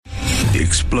The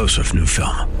explosive new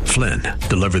film, Flynn,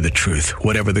 deliver the truth,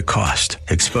 whatever the cost.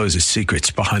 Exposes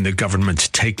secrets behind the government's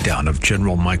takedown of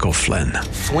General Michael Flynn.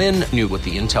 Flynn knew what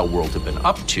the intel world had been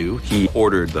up to. He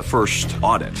ordered the first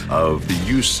audit of the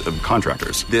use of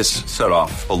contractors. This set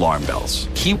off alarm bells.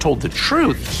 He told the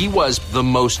truth. He was the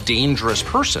most dangerous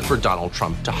person for Donald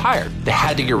Trump to hire. They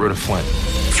had to get rid of Flynn.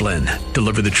 Flynn,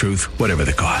 deliver the truth, whatever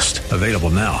the cost. Available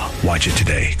now. Watch it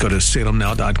today. Go to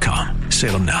salemnow.com.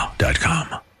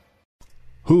 salemnow.com.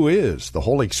 Who is the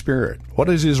Holy Spirit? What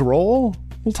is his role?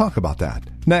 We'll talk about that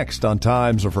next on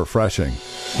Times of Refreshing.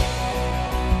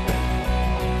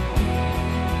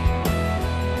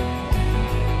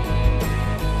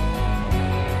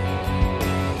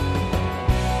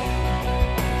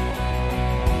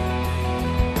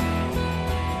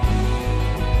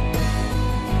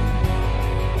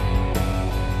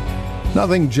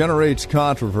 Nothing generates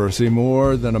controversy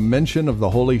more than a mention of the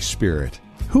Holy Spirit.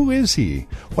 Who is he?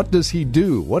 What does he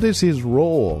do? What is his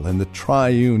role in the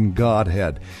triune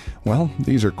Godhead? Well,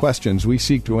 these are questions we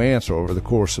seek to answer over the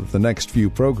course of the next few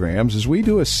programs as we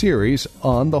do a series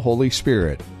on the Holy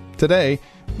Spirit. Today,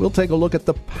 we'll take a look at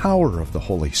the power of the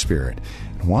Holy Spirit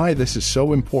and why this is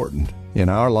so important in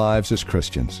our lives as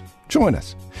Christians. Join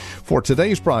us for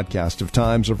today's broadcast of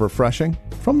Times of Refreshing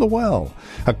from The Well,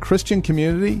 a Christian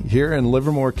community here in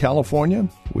Livermore, California.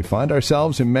 We find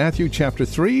ourselves in Matthew chapter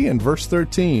 3 and verse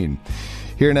 13.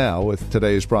 Here now with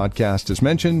today's broadcast, as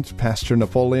mentioned, Pastor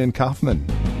Napoleon Kaufman.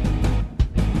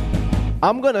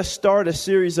 I'm going to start a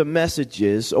series of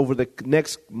messages over the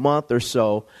next month or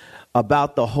so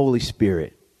about the Holy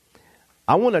Spirit.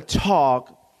 I want to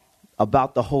talk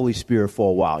about the Holy Spirit for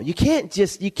a while. You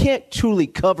can't truly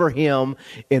cover him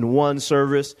in one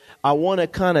service. I want to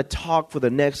kind of talk for the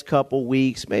next couple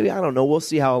weeks. Maybe, I don't know. We'll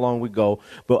see how long we go.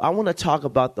 But I want to talk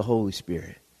about the Holy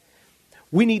Spirit.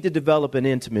 We need to develop an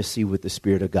intimacy with the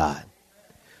Spirit of God.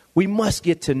 We must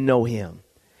get to know him.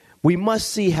 We must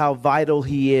see how vital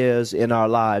he is in our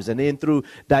lives. And then through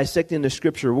dissecting the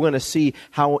scripture, we're going to see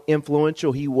how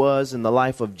influential he was in the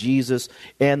life of Jesus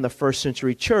and the first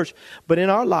century church. But in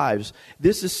our lives,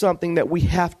 this is something that we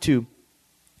have to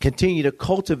continue to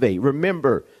cultivate.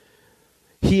 Remember,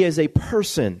 he is a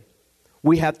person.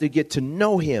 We have to get to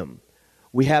know him.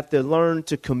 We have to learn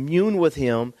to commune with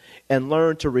him and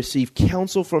learn to receive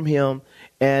counsel from him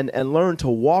and learn to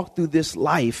walk through this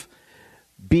life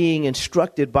being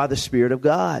instructed by the Spirit of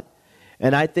God.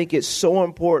 And I think it's so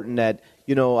important that,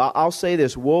 I'll say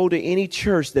this, woe to any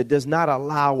church that does not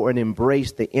allow or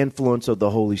embrace the influence of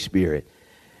the Holy Spirit.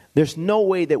 There's no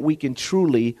way that we can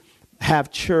truly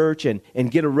have church and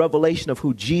get a revelation of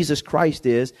who Jesus Christ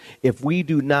is if we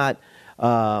do not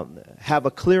have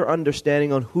a clear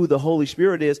understanding on who the Holy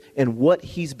Spirit is and what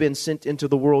he's been sent into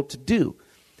the world to do.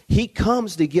 He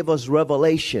comes to give us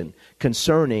revelation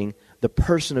concerning the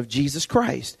person of Jesus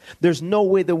Christ. There's no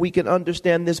way that we can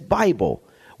understand this Bible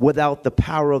without the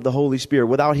power of the Holy Spirit,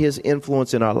 without his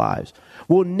influence in our lives.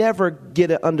 We'll never get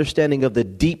an understanding of the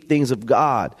deep things of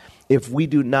God if we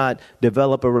do not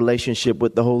develop a relationship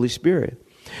with the Holy Spirit.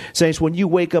 Saints, when you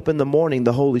wake up in the morning,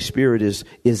 the Holy Spirit is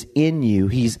in you.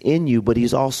 He's in you, but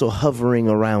he's also hovering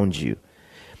around you.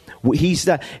 He's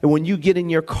not, when you get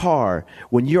in your car,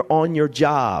 when you're on your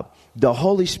job, the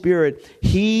Holy Spirit,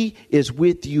 he is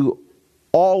with you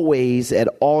always at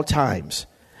all times.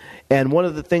 And one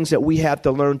of the things that we have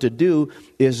to learn to do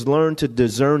is learn to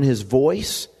discern his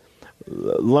voice,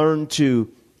 learn to,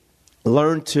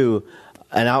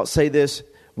 and I'll say this,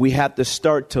 we have to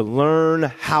start to learn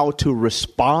how to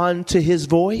respond to his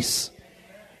voice.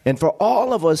 And for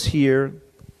all of us here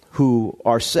who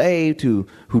are saved, who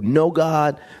know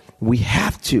God, we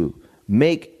have to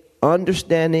make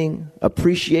understanding,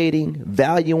 appreciating,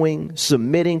 valuing,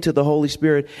 submitting to the Holy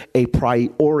Spirit a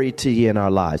priority in our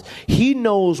lives. He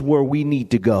knows where we need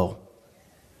to go.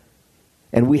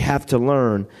 And we have to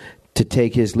learn to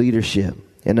take his leadership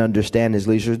and understand his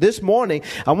leadership. This morning,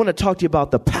 I want to talk to you about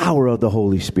the power of the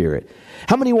Holy Spirit.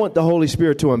 How many want the Holy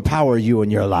Spirit to empower you in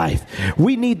your life?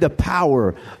 We need the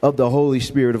power of the Holy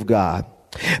Spirit of God.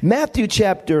 Matthew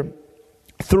chapter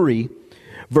 3.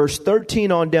 Verse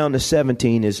 13 on down to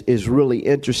 17 is really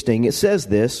interesting. It says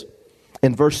this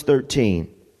in verse 13.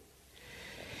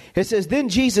 It says, Then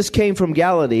Jesus came from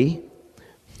Galilee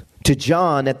to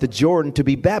John at the Jordan to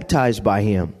be baptized by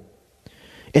him.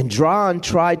 And John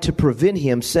tried to prevent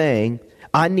him, saying,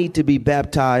 I need to be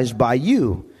baptized by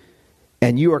you,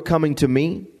 and you are coming to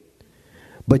me?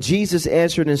 But Jesus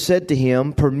answered and said to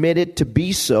him, Permit it to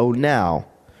be so now,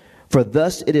 for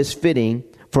thus it is fitting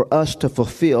for us to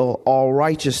fulfill all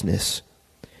righteousness.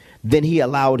 Then he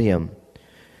allowed him.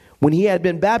 When he had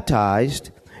been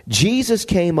baptized, Jesus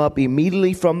came up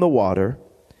immediately from the water,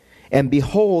 and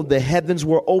behold, the heavens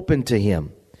were opened to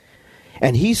him.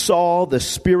 And he saw the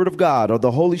Spirit of God, or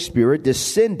the Holy Spirit,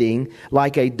 descending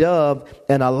like a dove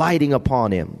and alighting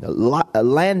upon him,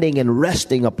 landing and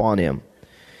resting upon him.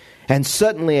 And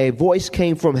suddenly a voice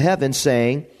came from heaven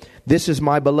saying, "This is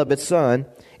my beloved Son,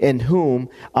 in whom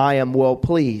I am well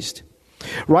pleased."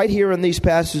 Right here in these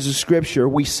passages of Scripture,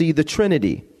 we see the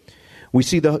Trinity. We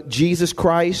see the Jesus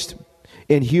Christ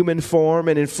in human form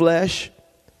and in flesh.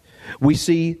 We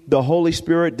see the Holy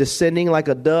Spirit descending like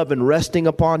a dove and resting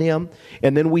upon him.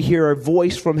 And then we hear a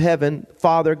voice from heaven,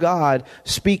 Father God,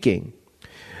 speaking.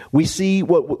 We see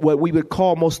what we would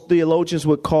call, most theologians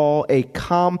would call, a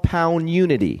compound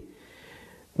unity.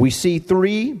 We see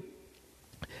three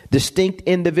distinct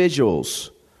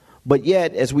individuals, but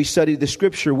yet, as we study the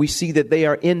Scripture, we see that they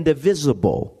are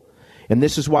indivisible. And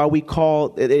this is why we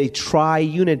call it a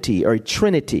triunity or a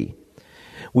trinity.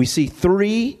 We see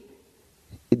three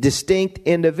distinct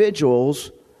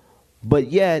individuals,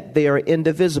 but yet they are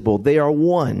indivisible. They are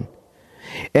one.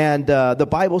 And the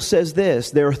Bible says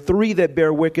this: there are three that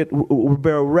bear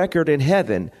record in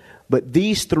heaven, but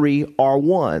these three are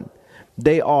one.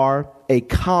 They are a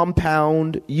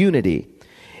compound unity.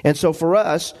 And so for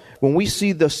us, when we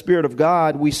see the Spirit of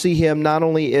God, we see him not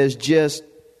only as just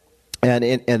an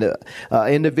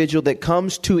individual that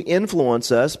comes to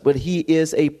influence us, but he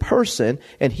is a person,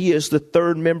 and he is the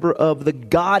third member of the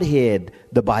Godhead,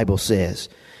 the Bible says.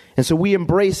 And so we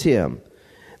embrace him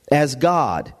as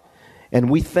God, and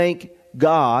we thank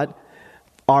God,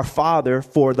 our Father,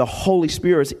 for the Holy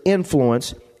Spirit's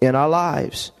influence in our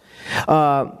lives.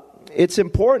 It's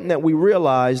important that we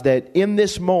realize that in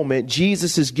this moment,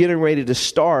 Jesus is getting ready to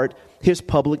start his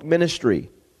public ministry.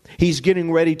 He's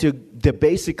getting ready to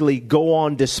basically go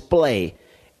on display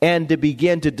and to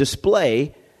begin to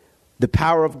display the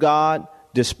power of God,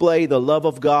 display the love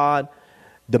of God,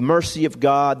 the mercy of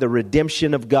God, the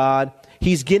redemption of God.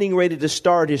 He's getting ready to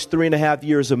start his 3.5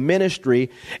 years of ministry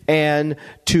and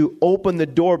to open the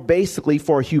door basically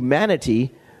for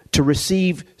humanity to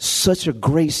receive such a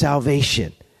great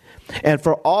salvation. And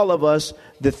for all of us,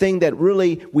 the thing that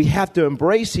really we have to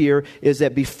embrace here is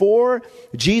that before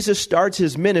Jesus starts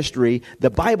his ministry,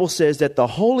 the Bible says that the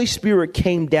Holy Spirit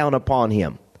came down upon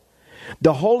him.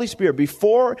 The Holy Spirit,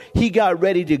 before he got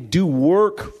ready to do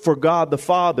work for God the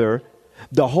Father,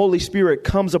 the Holy Spirit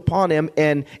comes upon him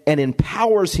and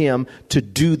empowers him to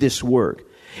do this work.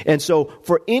 And so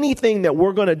for anything that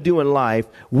we're going to do in life,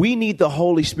 we need the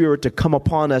Holy Spirit to come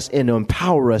upon us and to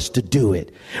empower us to do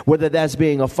it. Whether that's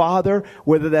being a father,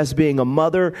 whether that's being a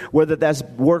mother, whether that's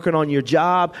working on your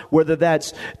job, whether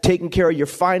that's taking care of your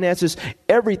finances,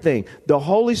 everything. The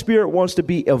Holy Spirit wants to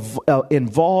be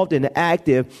involved and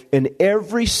active in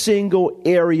every single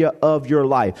area of your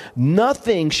life.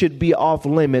 Nothing should be off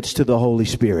limits to the Holy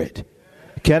Spirit.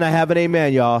 Can I have an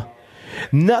amen, y'all?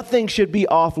 Nothing should be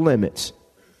off limits.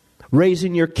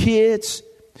 Raising your kids,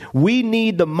 we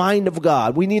need the mind of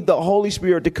God. We need the Holy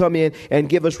Spirit to come in and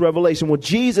give us revelation. Well,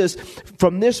 Jesus,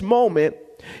 from this moment,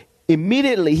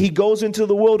 immediately he goes into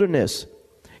the wilderness.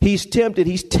 He's tempted.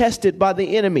 He's tested by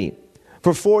the enemy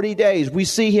for 40 days. We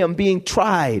see him being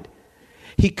tried.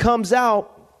 He comes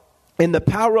out in the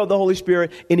power of the Holy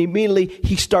Spirit, and immediately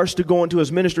he starts to go into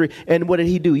his ministry. And what did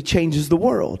he do? He changes the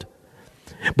world.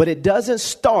 But it doesn't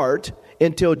start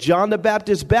until John the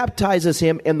Baptist baptizes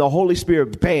him and the Holy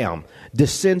Spirit, bam,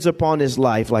 descends upon his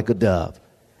life like a dove.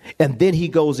 And then he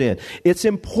goes in. It's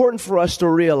important for us to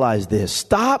realize this.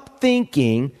 Stop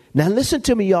thinking, now listen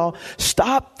to me, y'all.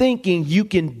 Stop thinking you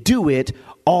can do it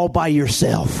all by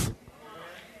yourself.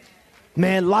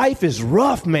 Man, life is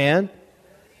rough, man.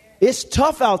 It's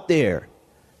tough out there.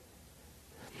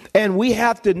 And we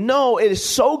have to know, it is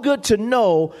so good to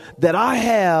know that I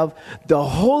have the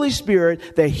Holy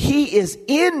Spirit, that he is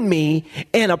in me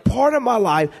and a part of my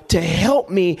life to help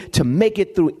me to make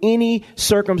it through any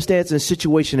circumstance and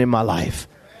situation in my life.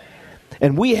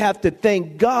 And we have to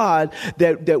thank God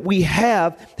that we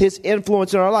have his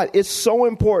influence in our life. It's so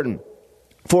important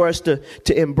for us to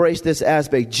embrace this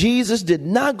aspect. Jesus did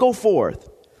not go forth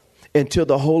until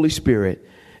the Holy Spirit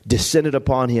descended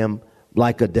upon him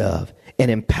like a dove and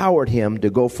empowered him to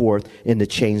go forth and to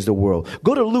change the world.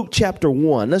 Go to Luke chapter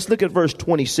 1. Let's look at verse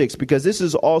 26, because this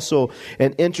is also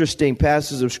an interesting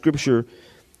passage of Scripture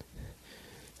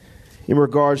in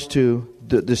regards to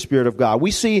the Spirit of God.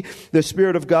 We see the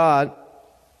Spirit of God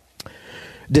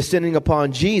descending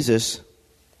upon Jesus,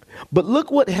 but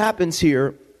look what happens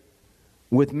here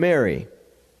with Mary.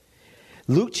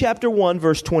 Luke chapter 1,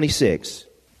 verse 26.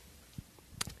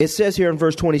 It says here in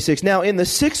verse 26, now in the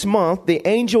 6th month, the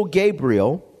angel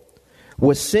Gabriel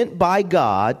was sent by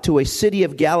God to a city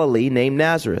of Galilee named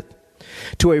Nazareth,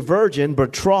 to a virgin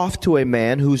betrothed to a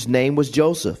man whose name was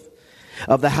Joseph,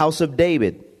 of the house of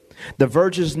David. The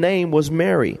virgin's name was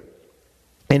Mary.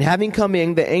 And having come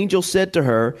in, the angel said to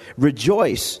her,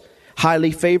 "Rejoice,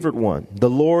 highly favored one. The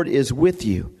Lord is with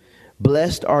you.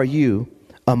 Blessed are you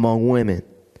among women."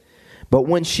 But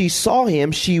when she saw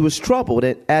him, she was troubled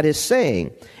at his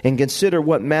saying, and considered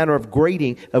what manner of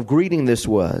greeting this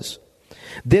was.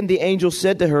 Then the angel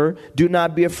said to her, "Do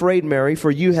not be afraid, Mary, for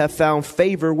you have found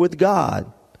favor with God.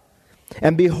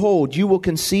 And behold, you will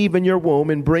conceive in your womb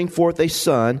and bring forth a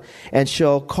son, and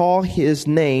shall call his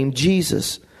name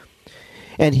Jesus.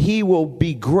 And he will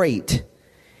be great.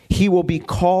 He will be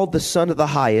called the Son of the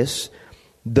Highest,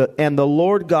 and the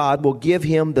Lord God will give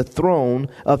him the throne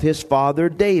of his father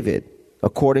David,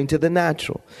 according to the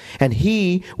natural. And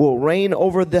he will reign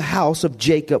over the house of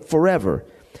Jacob forever,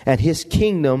 and of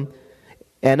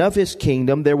his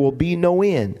kingdom there will be no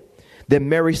end." Then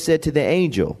Mary said to the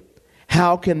angel,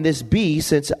 "How can this be,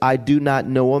 since I do not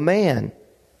know a man?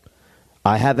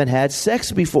 I haven't had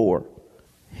sex before."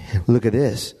 Look at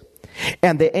this.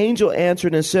 And the angel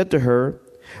answered and said to her,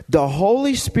 "The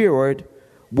Holy Spirit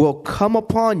will come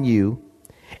upon you,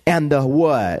 and the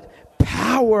what?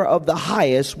 Power of the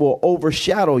Highest will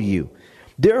overshadow you.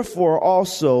 Therefore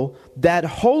also that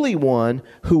Holy One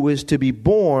who is to be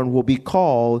born will be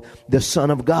called the Son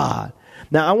of God."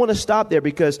 Now I want to stop there,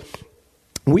 because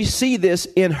we see this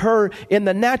in her, in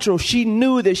the natural. She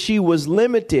knew that she was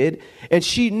limited, and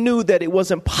she knew that it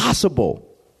wasn't possible.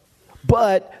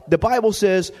 But the Bible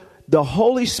says the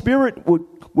Holy Spirit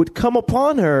would come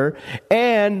upon her,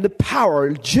 and the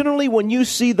power. Generally, when you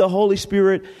see the Holy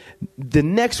Spirit, the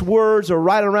next words are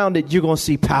right around it, you're going to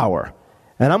see power.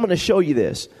 And I'm going to show you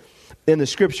this in the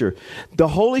scripture. The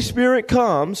Holy Spirit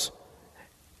comes,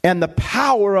 and the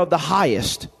power of the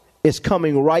Highest is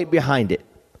coming right behind it.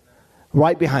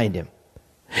 Right behind him.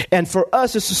 And for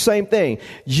us, it's the same thing.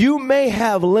 You may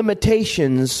have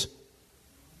limitations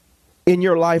in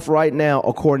your life right now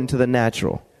according to the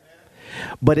natural.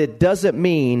 But it doesn't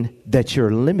mean that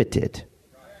you're limited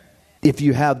if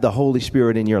you have the Holy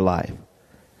Spirit in your life.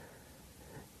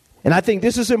 And I think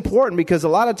this is important, because a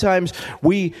lot of times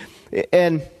we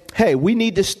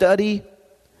need to study.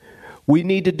 We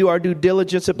need to do our due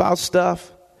diligence about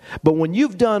stuff. But when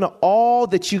you've done all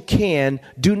that you can,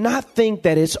 do not think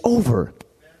that it's over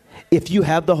if you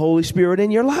have the Holy Spirit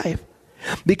in your life.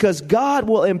 Because God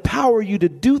will empower you to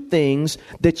do things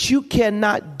that you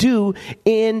cannot do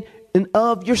in and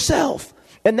of yourself.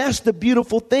 And that's the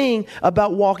beautiful thing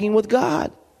about walking with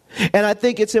God. And I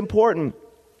think it's important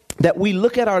that we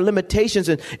look at our limitations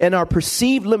and our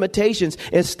perceived limitations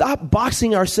and stop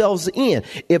boxing ourselves in.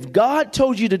 If God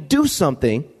told you to do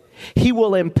something, He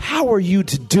will empower you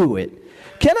to do it.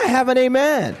 Can I have an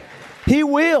amen? He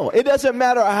will. It doesn't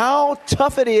matter how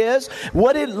tough it is,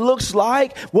 what it looks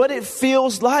like, what it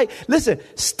feels like. Listen,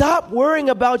 stop worrying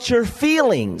about your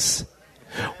feelings.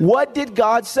 What did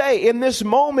God say? In this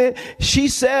moment, she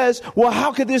says, well,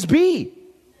 how could this be?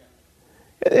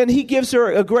 And He gives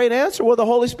her a great answer. Well, the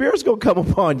Holy Spirit's going to come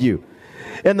upon you.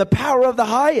 And the power of the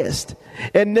Highest.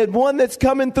 And the one that's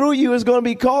coming through you is going to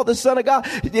be called the Son of God.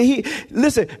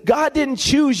 Listen, God didn't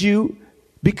choose you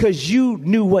because you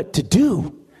knew what to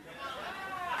do.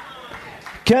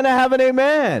 Can I have an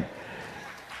amen?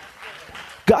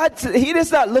 God, He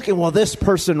is not looking, well, this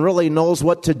person really knows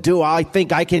what to do. I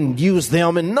think I can use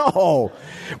them. And no.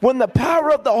 When the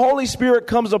power of the Holy Spirit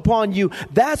comes upon you,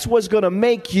 that's what's going to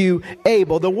make you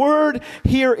able. The word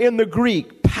here in the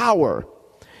Greek, power,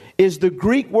 is the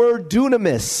Greek word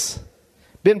dunamis.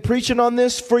 Been preaching on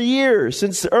this for years,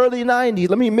 since the early 90s,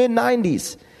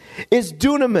 mid-90s. It's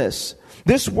dunamis.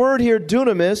 This word here,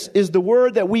 dunamis, is the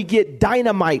word that we get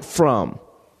dynamite from.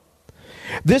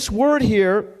 This word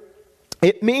here,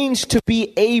 it means to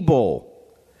be able.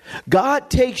 God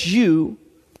takes you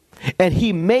and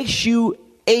He makes you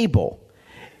able.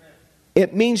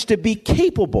 It means to be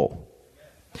capable.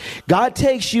 God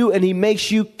takes you and He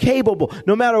makes you capable.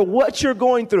 No matter what you're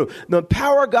going through, the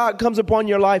power of God comes upon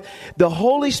your life. The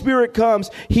Holy Spirit comes.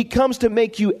 He comes to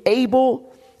make you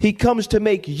able. He comes to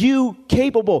make you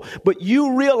capable. But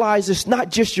you realize it's not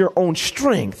just your own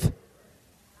strength.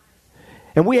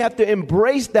 And we have to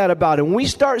embrace that about it. When we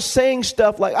start saying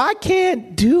stuff like, I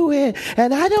can't do it,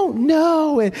 and I don't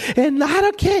know, and I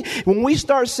don't care. When we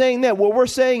start saying that, what we're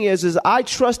saying is I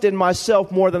trust in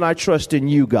myself more than I trust in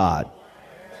you, God.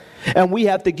 And we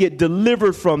have to get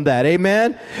delivered from that.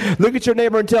 Amen? Look at your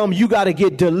neighbor and tell him, you got to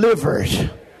get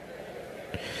delivered.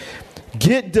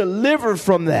 Get delivered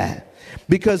from that.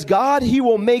 Because God, He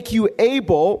will make you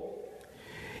able.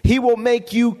 He will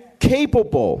make you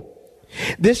capable.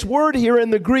 This word here in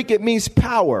the Greek, it means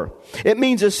power. It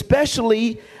means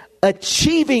especially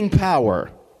achieving power.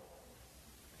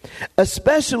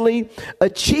 Especially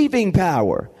achieving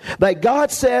power. Like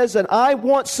God says, and I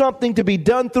want something to be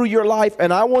done through your life,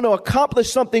 and I want to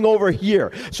accomplish something over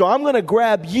here. So I'm going to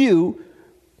grab you,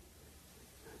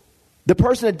 the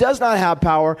person that does not have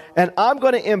power, and I'm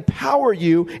going to empower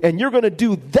you, and you're going to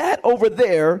do that over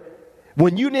there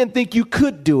when you didn't think you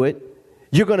could do it.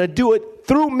 You're going to do it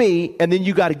through me, and then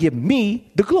you got to give me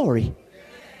the glory.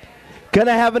 Can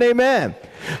I have an amen?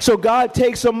 So God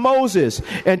takes a Moses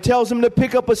and tells him to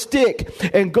pick up a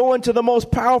stick and go into the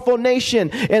most powerful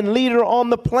nation and leader on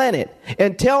the planet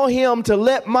and tell him to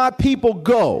let my people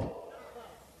go.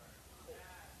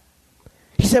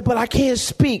 He said, but I can't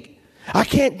speak. I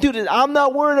can't do this. I'm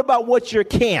not worried about what you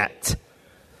can't.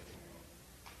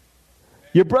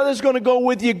 Your brother's going to go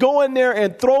with you. Go in there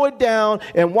and throw it down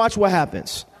and watch what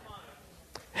happens.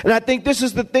 And I think this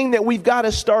is the thing that we've got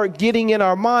to start getting in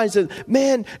our minds. That,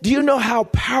 man, do you know how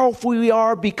powerful we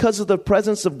are because of the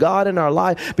presence of God in our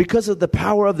life? Because of the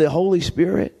power of the Holy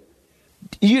Spirit?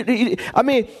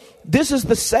 This is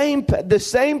the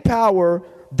same power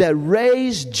that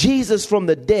raised Jesus from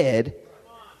the dead.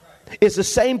 It's the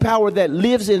same power that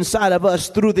lives inside of us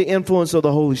through the influence of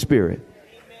the Holy Spirit.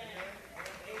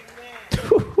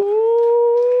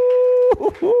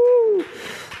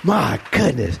 My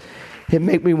goodness. It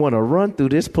make me want to run through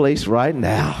this place right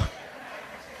now.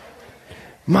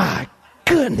 My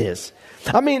goodness.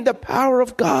 I mean, the power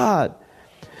of God.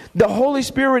 The Holy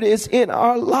Spirit is in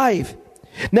our life.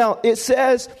 Now, it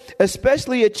says,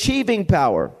 especially achieving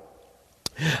power.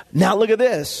 Now, look at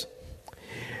this.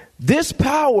 This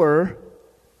power,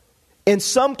 in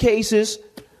some cases,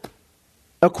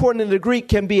 according to the Greek,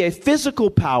 can be a physical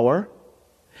power,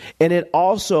 and it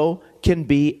also can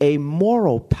be a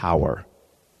moral power.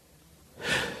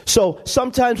 So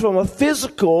sometimes from a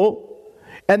physical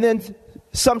and then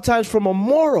sometimes from a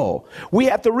moral, we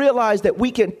have to realize that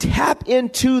we can tap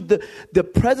into the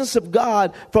presence of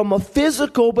God from a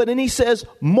physical, but then he says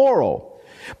moral.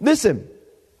 Listen,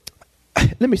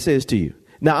 let me say this to you.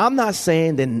 Now, I'm not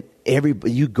saying that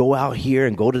you go out here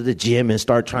and go to the gym and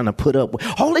start trying to put up,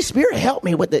 Holy Spirit, help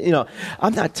me with it.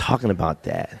 I'm not talking about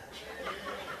that.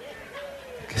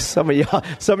 Some of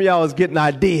y'all is getting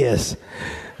ideas.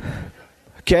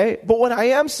 Okay, but what I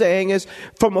am saying is,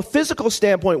 from a physical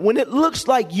standpoint, when it looks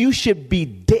like you should be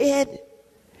dead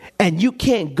and you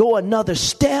can't go another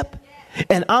step,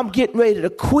 and I'm getting ready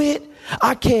to quit,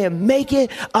 I can't make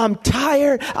it, I'm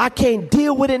tired, I can't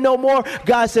deal with it no more,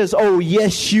 God says, oh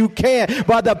yes you can,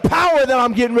 by the power that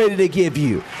I'm getting ready to give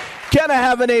you. Can I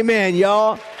have an amen,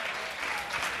 y'all?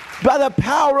 By the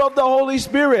power of the Holy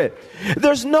Spirit.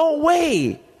 There's no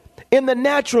way in the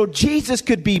natural, Jesus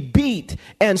could be beat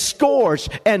and scourged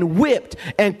and whipped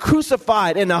and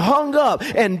crucified and hung up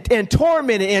and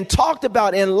tormented and talked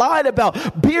about and lied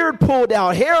about, beard pulled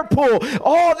out, hair pulled,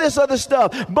 all this other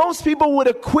stuff. Most people would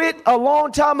have quit a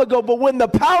long time ago, but when the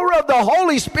power of the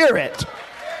Holy Spirit,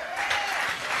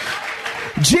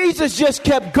 Jesus just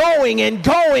kept going and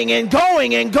going and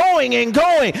going and going and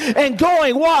going and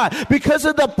going. Why? Because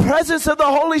of the presence of the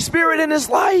Holy Spirit in his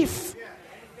life.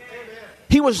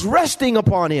 He was resting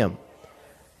upon him.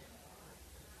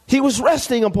 He was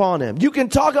resting upon him. You can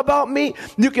talk about me.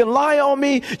 You can lie on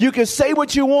me. You can say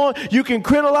what you want. You can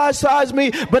criticize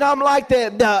me. But I'm like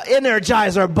the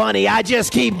Energizer Bunny. I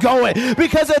just keep going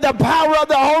because of the power of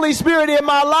the Holy Spirit in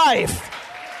my life.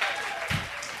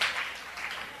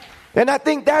 And I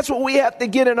think that's what we have to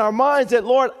get in our minds, that,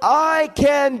 Lord, I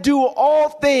can do all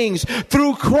things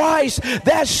through Christ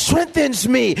that strengthens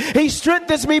me. He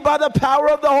strengthens me by the power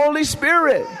of the Holy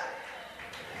Spirit.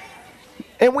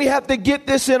 And we have to get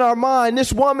this in our mind.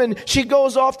 This woman, she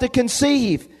goes off to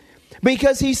conceive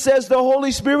because he says the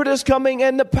Holy Spirit is coming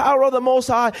and the power of the Most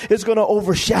High is going to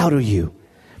overshadow you.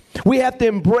 We have to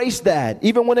embrace that,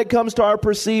 even when it comes to our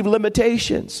perceived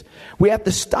limitations. We have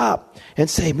to stop and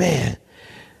say, man,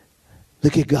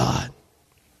 look at God.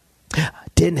 I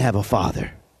didn't have a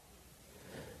father.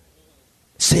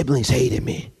 Siblings hated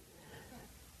me.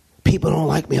 People don't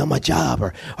like me on my job,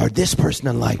 or this person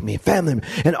doesn't like me, family.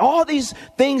 And all these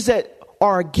things that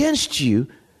are against you,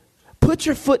 put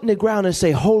your foot in the ground and say,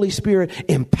 Holy Spirit,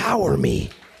 empower me.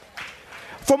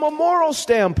 From a moral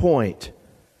standpoint,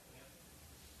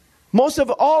 most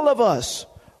of all of us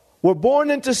were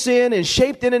born into sin and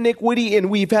shaped in iniquity,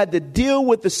 and we've had to deal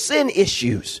with the sin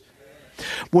issues.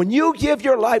 When you give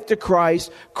your life to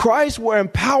Christ, Christ will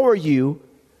empower you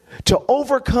to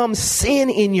overcome sin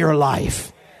in your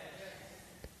life.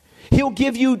 He'll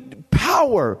give you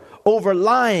power over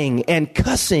lying and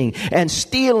cussing and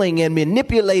stealing and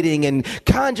manipulating and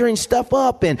conjuring stuff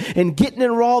up and getting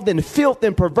involved in filth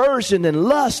and perversion and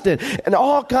lust and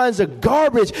all kinds of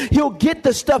garbage. He'll get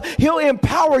the stuff. He'll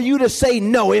empower you to say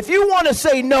no. If you want to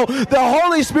say no, the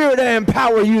Holy Spirit will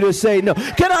empower you to say no.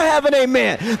 Can I have an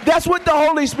amen? That's what the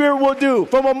Holy Spirit will do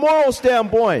from a moral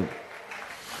standpoint.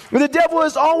 The devil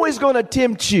is always going to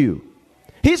tempt you.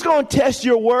 He's going to test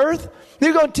your worth.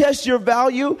 He's going to test your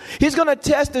value. He's going to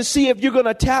test and see if you're going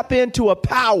to tap into a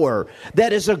power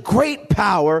that is a great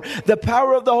power, the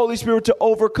power of the Holy Spirit to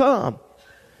overcome.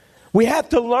 We have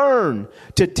to learn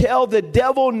to tell the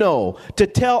devil no, to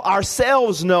tell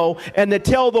ourselves no, and to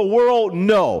tell the world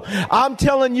no. I'm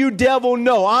telling you, devil,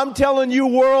 no. I'm telling you,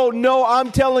 world, no.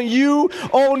 I'm telling you,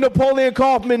 old Napoleon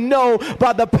Kaufman, no,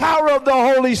 by the power of the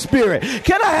Holy Spirit.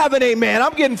 Can I have an amen?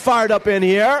 I'm getting fired up in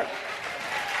here.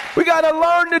 We got to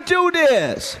learn to do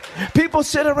this. People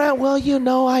sit around, well,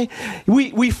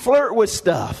 we flirt with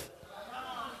stuff.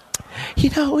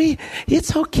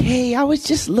 It's okay. I was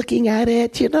just looking at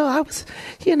it.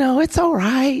 It's all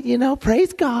right.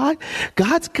 Praise God.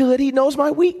 God's good. He knows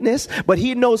my weakness, but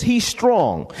he knows he's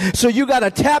strong. So you got to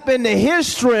tap into his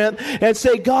strength and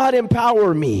say, God,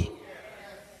 empower me.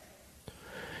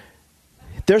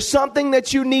 There's something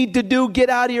that you need to do, get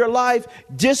out of your life.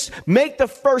 Just make the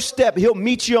first step. He'll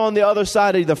meet you on the other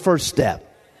side of the first step.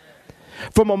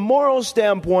 From a moral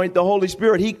standpoint, the Holy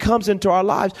Spirit, he comes into our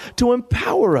lives to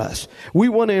empower us. We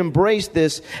want to embrace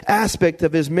this aspect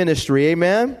of his ministry.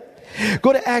 Amen?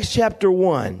 Go to Acts chapter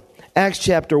 1. Acts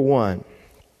chapter 1.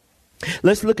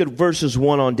 Let's look at verses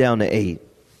 1 on down to 8.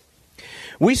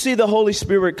 We see the Holy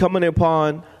Spirit coming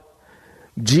upon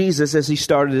Jesus as he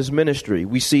started his ministry.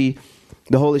 We see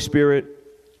the Holy Spirit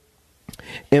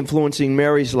influencing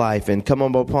Mary's life and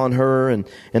coming upon her and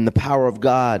the power of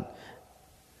God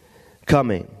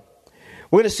coming.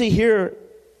 We're going to see here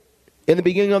in the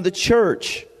beginning of the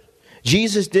church,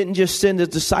 Jesus didn't just send his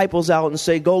disciples out and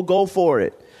say, go for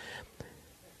it.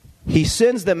 He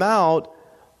sends them out,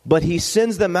 but he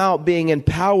sends them out being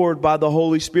empowered by the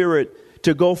Holy Spirit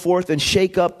to go forth and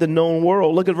shake up the known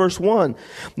world. Look at verse 1.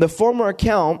 The former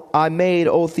account I made,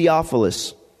 O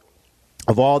Theophilus,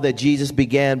 of all that Jesus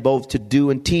began both to do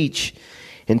and teach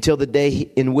until the day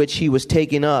in which he was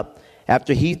taken up,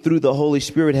 after he through the Holy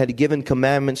Spirit had given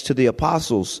commandments to the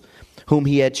apostles whom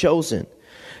he had chosen,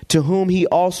 to whom he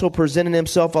also presented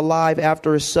himself alive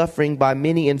after his suffering by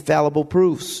many infallible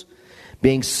proofs,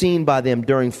 being seen by them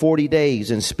during 40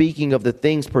 days and speaking of the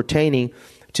things pertaining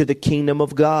to the kingdom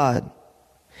of God.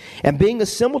 And being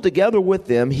assembled together with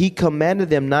them, he commanded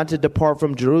them not to depart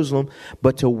from Jerusalem,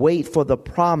 but to wait for the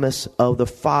promise of the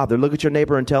Father. Look at your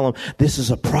neighbor and tell him, this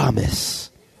is a promise.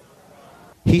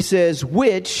 He says,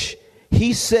 which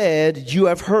he said, you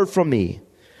have heard from me.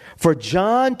 For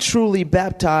John truly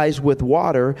baptized with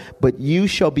water, but you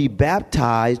shall be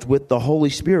baptized with the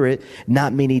Holy Spirit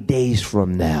not many days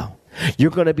from now.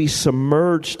 You're going to be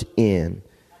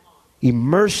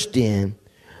immersed in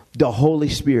the Holy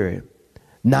Spirit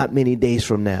not many days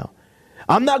from now.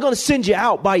 I'm not going to send you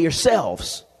out by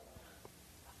yourselves.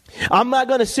 I'm not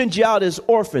going to send you out as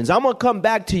orphans. I'm going to come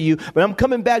back to you, but I'm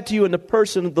coming back to you in the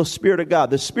person of the Spirit of God.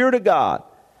 The Spirit of God.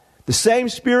 The same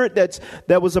Spirit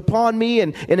that was upon me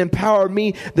and empowered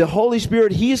me, the Holy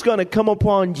Spirit, he's going to come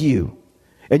upon you.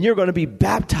 And you're going to be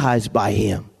baptized by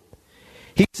him.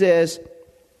 He says,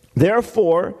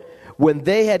 therefore, when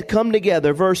they had come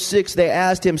together, verse 6, they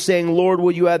asked him, saying, Lord,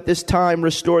 will you at this time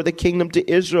restore the kingdom to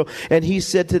Israel? And he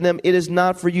said to them, it is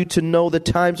not for you to know the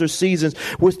times or seasons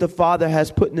which the Father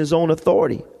has put in his own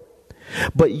authority.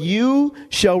 But you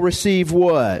shall receive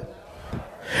what?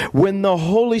 When the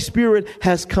Holy Spirit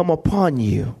has come upon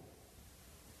you.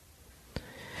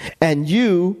 And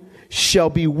you shall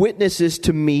be witnesses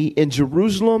to me in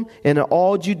Jerusalem and in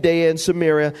all Judea and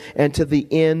Samaria and to the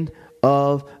end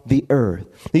of the earth.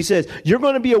 He says, you're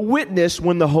going to be a witness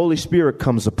when the Holy Spirit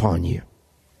comes upon you.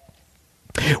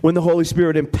 When the Holy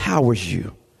Spirit empowers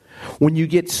you. When you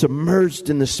get submerged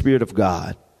in the Spirit of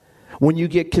God. When you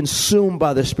get consumed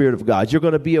by the Spirit of God, you're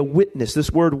going to be a witness. This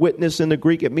word witness in the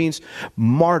Greek, it means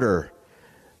martyr.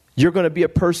 You're going to be a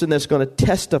person that's going to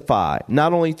testify,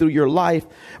 not only through your life,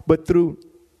 but through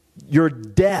your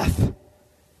death.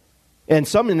 And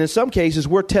in some cases,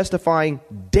 we're testifying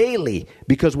daily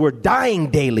because we're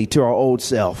dying daily to our old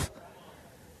self.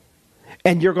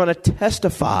 And you're going to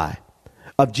testify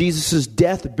of Jesus'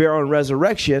 death, burial, and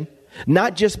resurrection,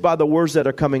 not just by the words that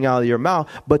are coming out of your mouth,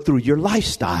 but through your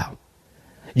lifestyle.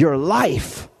 Your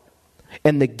life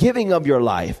And the giving of your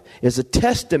life is a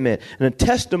testament and a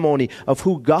testimony of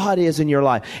who God is in your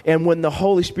life. And when the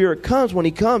Holy Spirit comes, when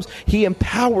he comes, he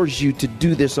empowers you to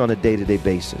do this on a day-to-day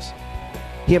basis.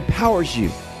 He empowers you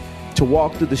to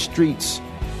walk through the streets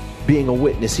being a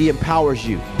witness. He empowers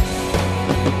you.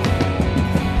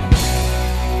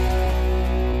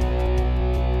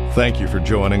 Thank you for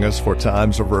joining us for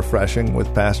Times of Refreshing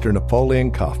with Pastor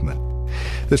Napoleon Kaufman.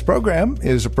 This program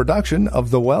is a production of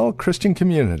the Well Christian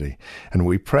Community, and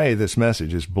we pray this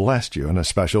message has blessed you in a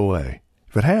special way.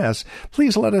 If it has,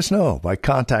 please let us know by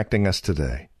contacting us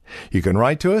today. You can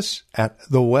write to us at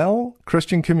the Well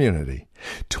Christian Community,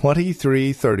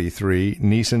 2333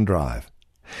 Neeson Drive.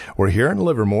 We're here in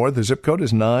Livermore. The zip code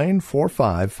is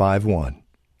 94551.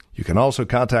 You can also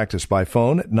contact us by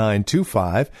phone at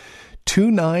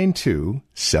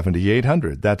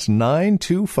 925-292-7800. That's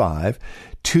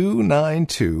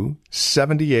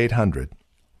 925-292-7800.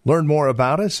 Learn more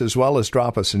about us as well as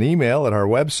drop us an email at our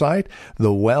website,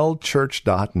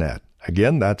 thewellchurch.net.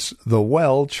 Again, that's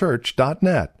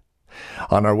thewellchurch.net.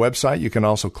 On our website, you can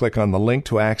also click on the link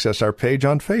to access our page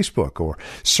on Facebook or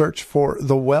search for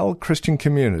The Well Christian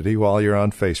Community while you're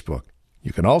on Facebook.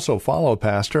 You can also follow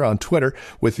Pastor on Twitter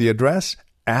with the address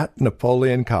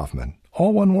 @Napoleon Kaufman,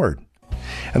 all one word.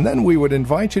 And then we would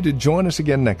invite you to join us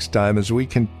again next time as we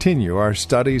continue our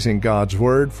studies in God's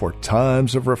Word for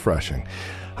Times of Refreshing.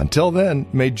 Until then,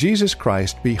 may Jesus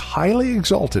Christ be highly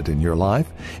exalted in your life,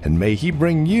 and may He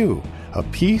bring you a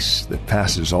peace that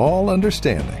passes all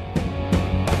understanding.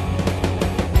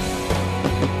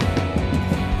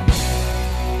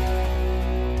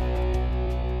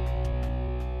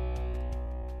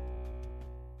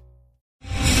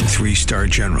 Three-star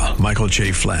General Michael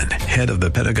J. Flynn, head of the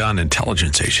Pentagon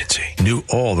Intelligence Agency, knew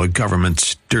all the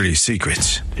government's dirty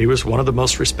secrets. He was one of the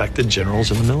most respected generals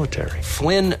in the military.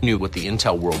 Flynn knew what the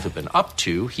intel world had been up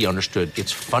to. He understood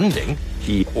its funding.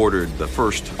 He ordered the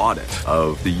first audit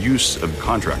of the use of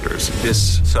contractors.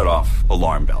 This set off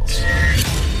alarm bells.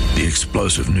 The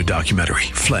explosive new documentary,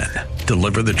 Flynn,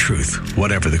 Deliver the Truth,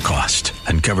 Whatever the Cost,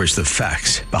 uncovers the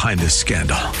facts behind this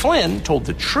scandal. Flynn told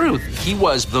the truth. He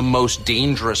was the most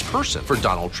dangerous person for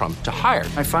Donald Trump to hire.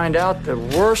 I find out the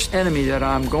worst enemy that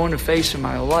I'm going to face in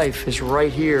my life is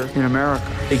right here in America.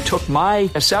 They took my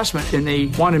assessment and they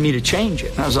wanted me to change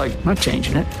it. And I was like, I'm not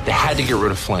changing it. They had to get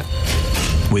rid of Flynn.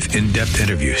 With in-depth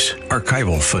interviews,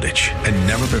 archival footage, and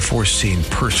never-before-seen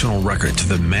personal records of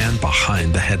the man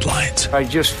behind the headlines. I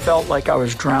just felt like I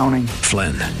was drowning.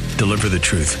 Flynn, Deliver the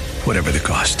Truth, Whatever the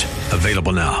Cost.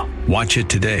 Available now. Watch it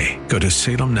today. Go to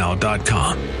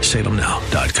salemnow.com.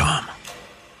 salemnow.com.